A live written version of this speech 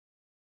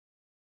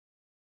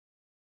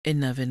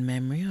In loving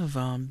memory of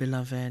our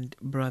beloved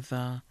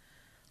brother,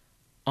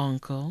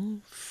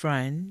 uncle,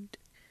 friend,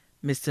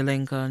 Mr.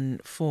 Lincoln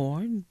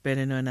Forde,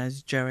 better known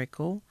as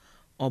Jericho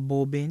or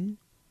Bobin.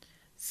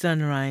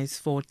 Sunrise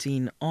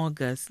 14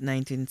 August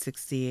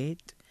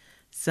 1968.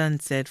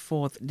 Sunset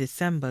 4th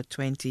December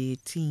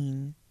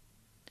 2018.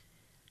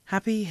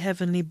 Happy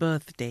heavenly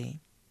birthday.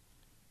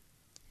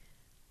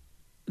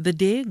 The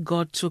day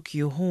God took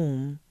you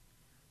home,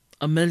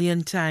 a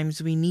million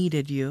times we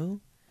needed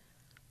you,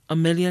 a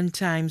million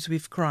times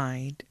we've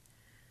cried.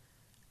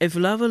 If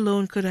love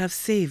alone could have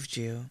saved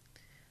you,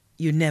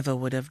 you never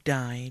would have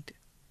died.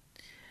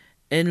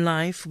 In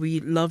life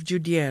we loved you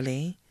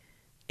dearly,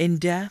 in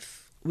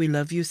death we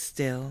love you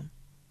still.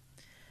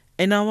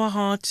 In our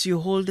hearts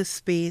you hold a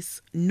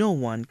space no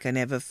one can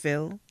ever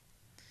fill.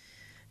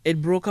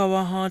 It broke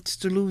our hearts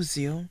to lose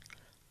you,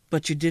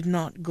 but you did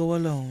not go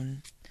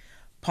alone.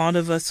 Part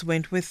of us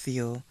went with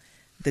you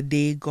the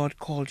day God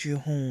called you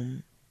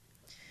home.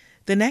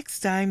 The next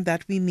time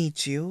that we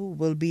meet you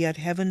will be at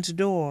heaven's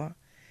door.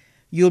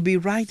 You'll be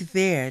right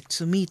there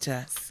to meet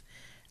us,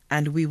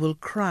 and we will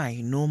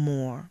cry no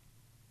more.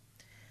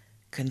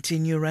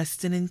 Continue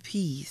resting in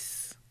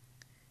peace.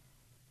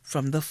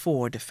 From the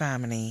Forde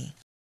family.